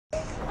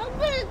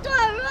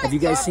Have you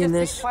guys seen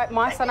this?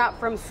 My son up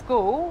from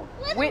school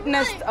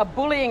witnessed a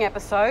bullying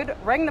episode,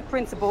 rang the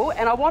principal,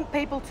 and I want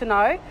people to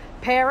know,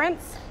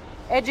 parents,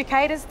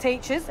 educators,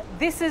 teachers,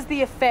 this is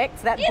the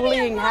effect that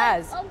bullying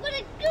has. I'm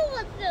gonna kill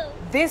myself.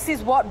 This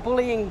is what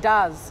bullying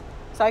does.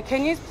 So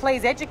can you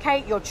please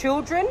educate your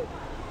children,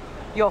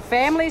 your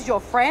families, your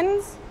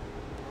friends?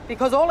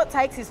 Because all it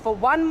takes is for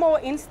one more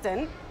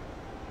instant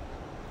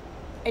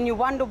and you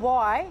wonder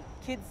why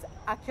kids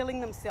are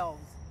killing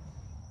themselves.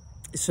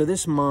 So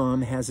this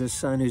mom has a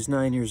son who's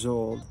 9 years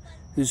old,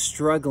 who's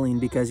struggling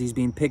because he's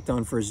being picked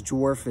on for his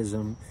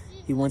dwarfism.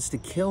 He wants to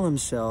kill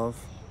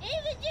himself,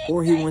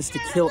 or he wants to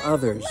kill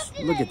others.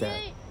 Look at that.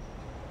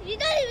 You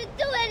don't even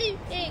do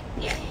anything.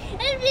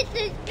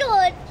 Everything's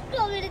good.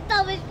 Coming to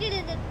tell me shit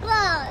in the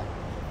class.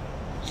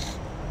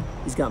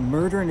 He's got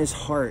murder in his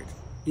heart,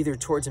 either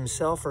towards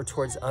himself or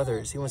towards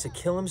others. He wants to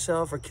kill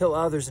himself or kill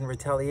others in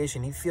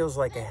retaliation. He feels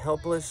like a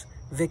helpless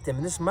victim.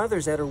 And this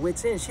mother's at her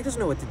wit's end. She doesn't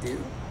know what to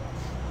do.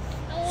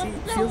 She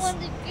feels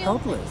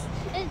helpless.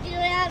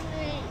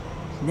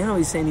 Now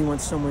he's saying he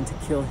wants someone to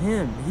kill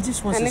him. He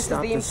just wants to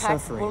stop the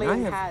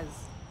suffering.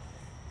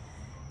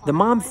 The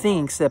mom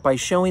thinks that by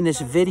showing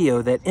this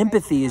video that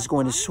empathy is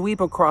going to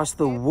sweep across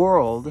the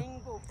world,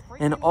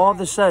 and all of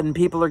a sudden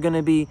people are going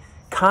to be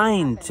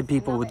kind to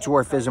people with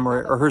dwarfism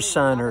or her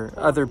son or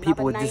other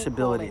people with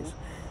disabilities.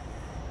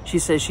 She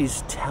says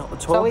she's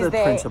told the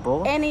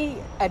principal. Any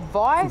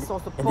advice or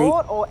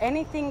support or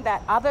anything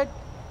that other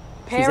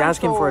parents she's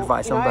asking for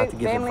advice. I'm about to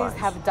give families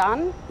advice. Have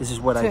done this is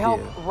what I do to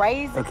help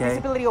raise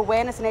disability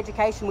awareness and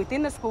education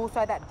within the school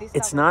so that this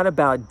it's not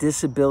about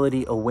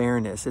disability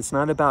awareness. It's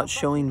not about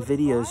showing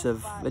videos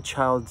of a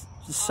child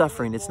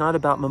suffering. It's not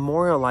about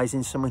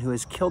memorializing someone who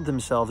has killed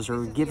themselves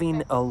or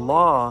giving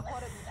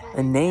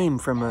a name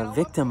from a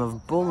victim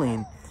of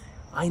bullying.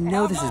 I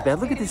know this is bad.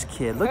 Look at this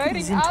kid. Look at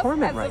he's in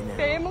torment right now.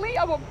 Family,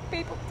 I want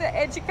people to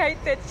educate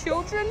their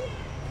children.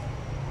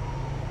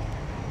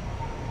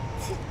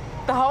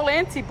 The whole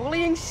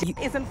anti-bullying shit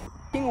isn't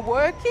f***ing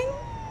working.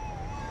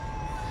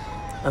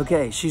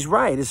 Okay, she's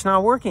right. It's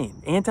not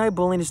working.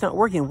 Anti-bullying is not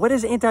working. What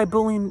does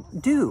anti-bullying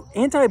do?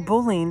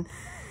 Anti-bullying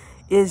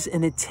is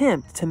an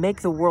attempt to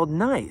make the world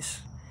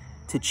nice,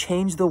 to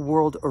change the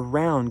world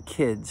around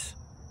kids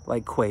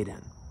like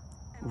Quaden,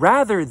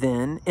 rather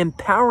than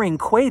empowering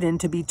Quaden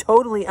to be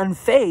totally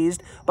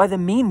unfazed by the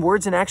mean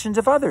words and actions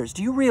of others.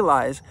 Do you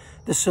realize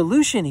the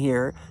solution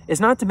here is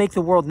not to make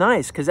the world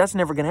nice, because that's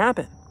never going to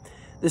happen.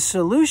 The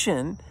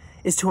solution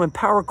is to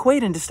empower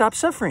Quaden to stop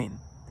suffering.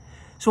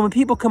 So when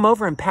people come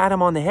over and pat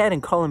him on the head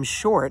and call him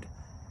short,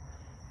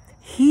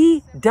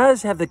 he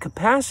does have the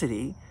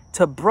capacity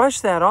to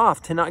brush that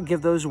off, to not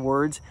give those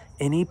words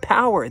any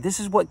power. This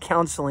is what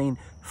counseling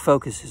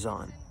focuses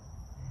on.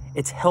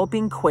 It's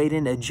helping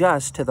Quaden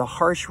adjust to the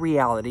harsh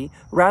reality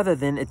rather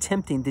than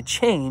attempting to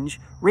change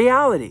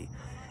reality.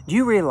 Do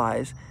you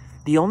realize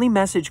the only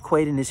message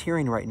Quaden is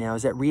hearing right now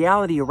is that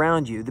reality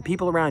around you, the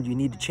people around you,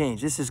 need to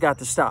change. This has got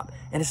to stop.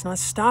 And it's not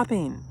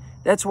stopping.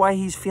 That's why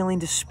he's feeling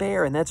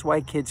despair, and that's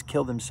why kids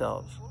kill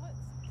themselves.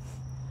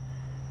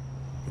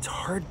 It's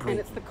heartbreaking. And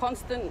it's the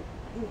constant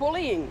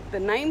bullying, the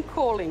name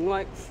calling,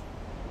 like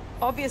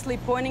obviously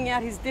pointing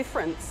out his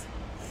difference.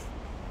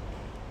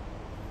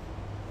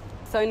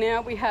 So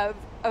now we have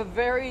a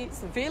very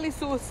severely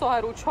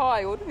suicidal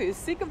child who's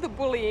sick of the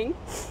bullying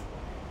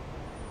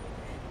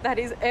that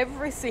is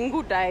every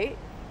single day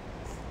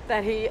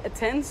that he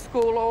attends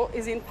school or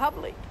is in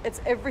public.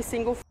 It's every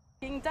single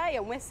f***ing day,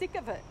 and we're sick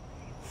of it.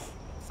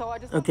 So I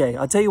just... Okay,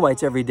 I'll tell you why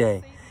it's every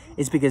day.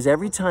 It's because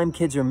every time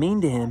kids are mean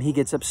to him, he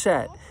gets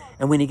upset.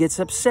 And when he gets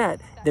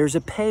upset, there's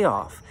a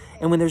payoff.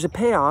 And when there's a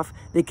payoff,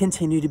 they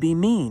continue to be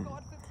mean.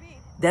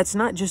 That's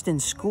not just in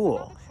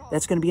school.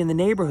 That's going to be in the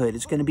neighborhood.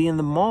 It's going to be in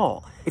the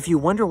mall. If you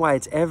wonder why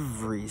it's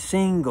every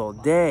single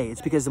day,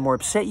 it's because the more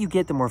upset you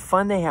get, the more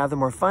fun they have. The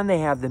more fun they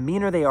have, the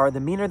meaner they are. The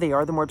meaner they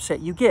are, the more upset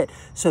you get.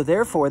 So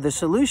therefore, the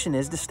solution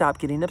is to stop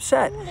getting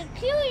upset. I'm gonna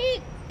kill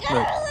you,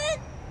 Carolyn.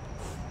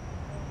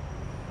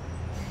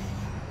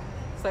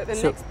 So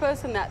the next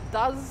person that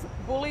does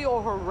bully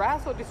or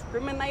harass or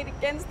discriminate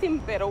against him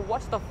better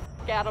watch the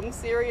f*** out. I'm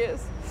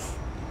serious.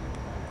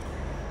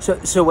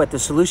 So what, the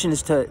solution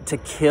is to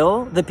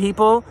kill the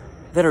people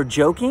that are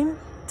joking?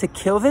 To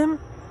kill them?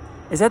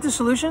 Is that the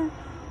solution?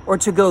 Or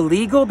to go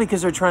legal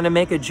because they're trying to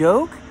make a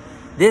joke?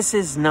 This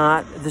is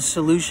not the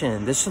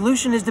solution. The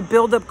solution is to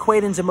build up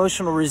Quaden's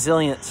emotional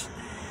resilience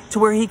to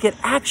where he could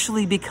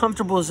actually be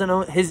comfortable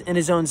in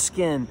his own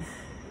skin,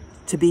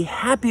 to be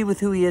happy with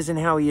who he is and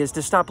how he is,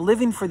 to stop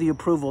living for the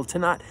approval, to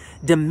not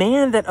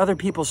demand that other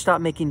people stop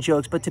making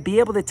jokes, but to be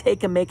able to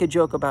take and make a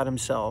joke about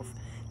himself.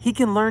 He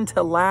can learn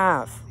to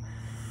laugh.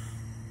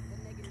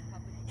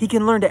 He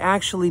can learn to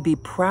actually be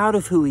proud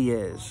of who he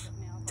is,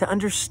 to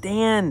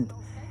understand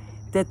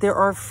that there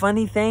are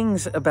funny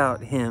things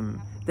about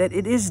him, that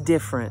it is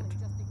different.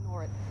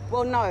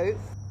 Well, no,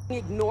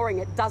 ignoring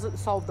it doesn't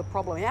solve the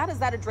problem. How does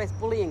that address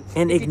bullying?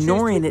 And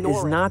ignoring it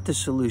is not the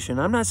solution.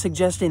 I'm not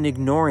suggesting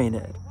ignoring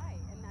it.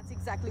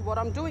 exactly what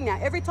I'm doing now.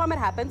 Every time it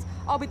happens,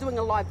 I'll be doing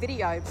a live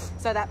video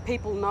so that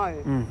people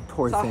know.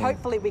 Poor so thing.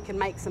 hopefully we can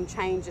make some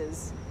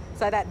changes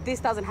so that this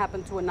doesn't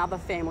happen to another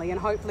family, and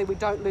hopefully we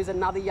don't lose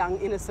another young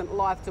innocent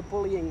life to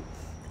bullying.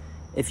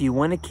 If you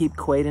want to keep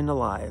Quaden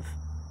alive,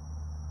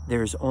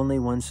 there's only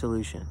one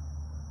solution.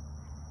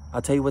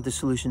 I'll tell you what the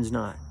solution's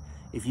not.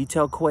 If you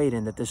tell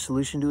Quaden that the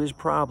solution to his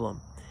problem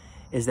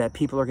is that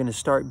people are going to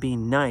start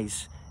being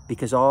nice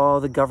because all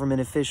the government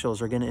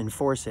officials are going to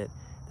enforce it,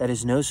 that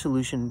is no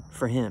solution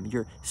for him.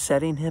 You're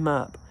setting him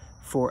up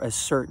for a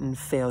certain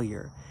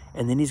failure.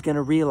 And then he's going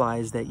to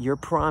realize that your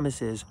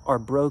promises are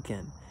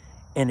broken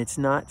and it's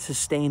not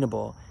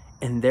sustainable,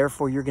 and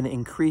therefore you're going to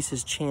increase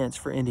his chance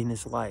for ending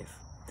his life.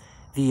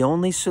 The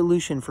only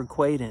solution for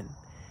Quaden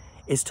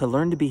is to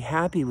learn to be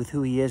happy with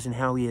who he is and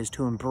how he is,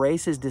 to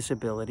embrace his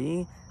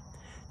disability,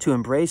 to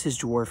embrace his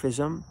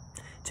dwarfism,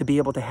 to be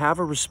able to have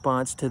a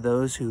response to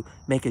those who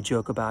make a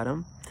joke about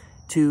him,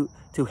 to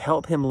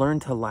help him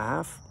learn to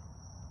laugh,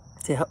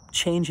 to help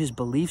change his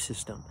belief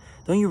system.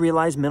 Don't you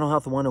realize Mental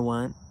Health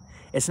 101?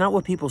 It's not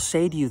what people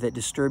say to you that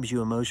disturbs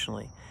you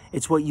emotionally.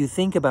 It's what you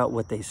think about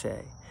what they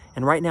say.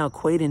 And right now,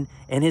 Quaden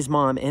and his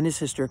mom and his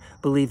sister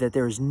believe that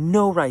there is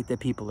no right that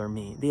people are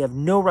mean. They have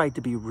no right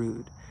to be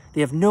rude.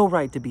 They have no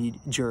right to be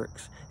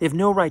jerks. They have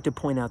no right to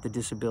point out the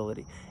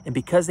disability. And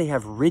because they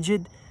have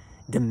rigid,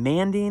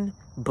 demanding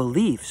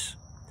beliefs,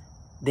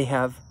 they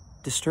have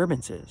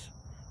disturbances.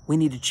 We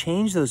need to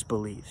change those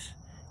beliefs.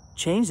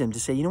 Change them to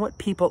say, you know what?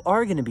 People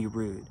are going to be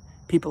rude.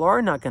 People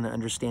are not going to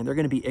understand. They're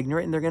going to be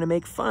ignorant, and they're going to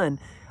make fun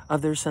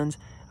of their son's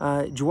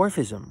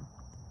dwarfism.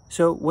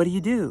 So what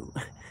do?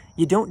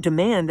 You don't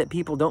demand that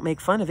people don't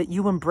make fun of it.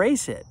 You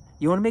embrace it.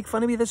 You want to make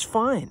fun of me? That's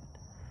fine.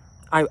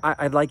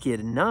 I'd like you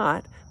to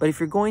not, but if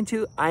you're going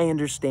to, I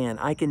understand.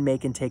 I can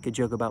make and take a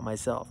joke about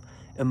myself.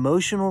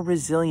 Emotional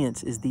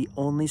resilience is the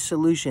only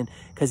solution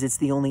because it's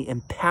the only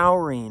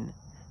empowering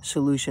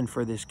solution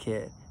for this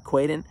kid.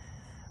 Quaden,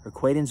 or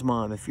Quaden's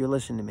mom, if you're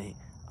listening to me,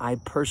 I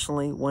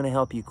personally want to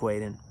help you,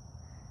 Quaden.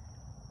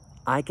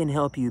 I can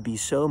help you be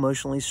so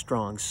emotionally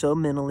strong, so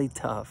mentally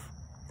tough,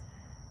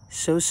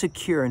 so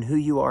secure in who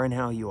you are and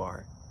how you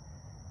are,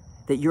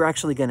 that you're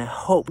actually going to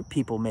hope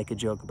people make a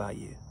joke about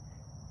you.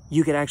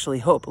 You could actually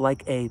hope,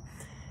 like a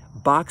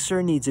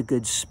boxer needs a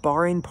good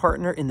sparring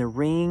partner in the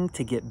ring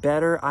to get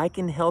better. I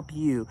can help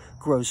you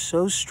grow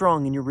so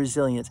strong in your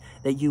resilience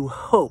that you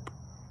hope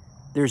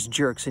there's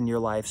jerks in your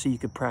life so you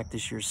could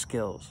practice your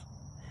skills.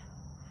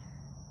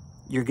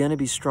 You're going to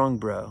be strong,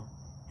 bro.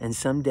 And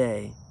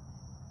someday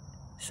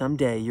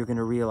you're going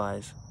to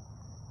realize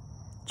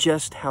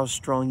just how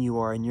strong you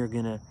are, and you're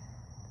going to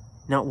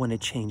not want to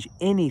change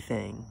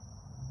anything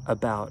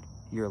about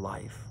your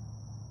life.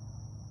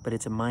 But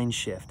it's a mind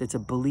shift. It's a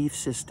belief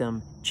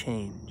system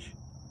change.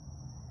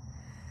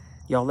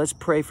 Y'all, let's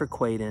pray for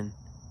Quaden.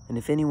 And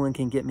if anyone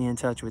can get me in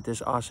touch with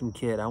this awesome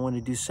kid, I want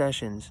to do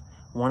sessions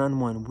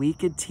one-on-one. We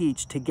could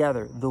teach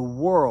together the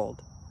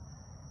world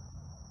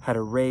how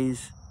to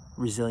raise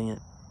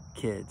resilient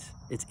kids.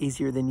 It's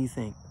easier than you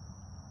think.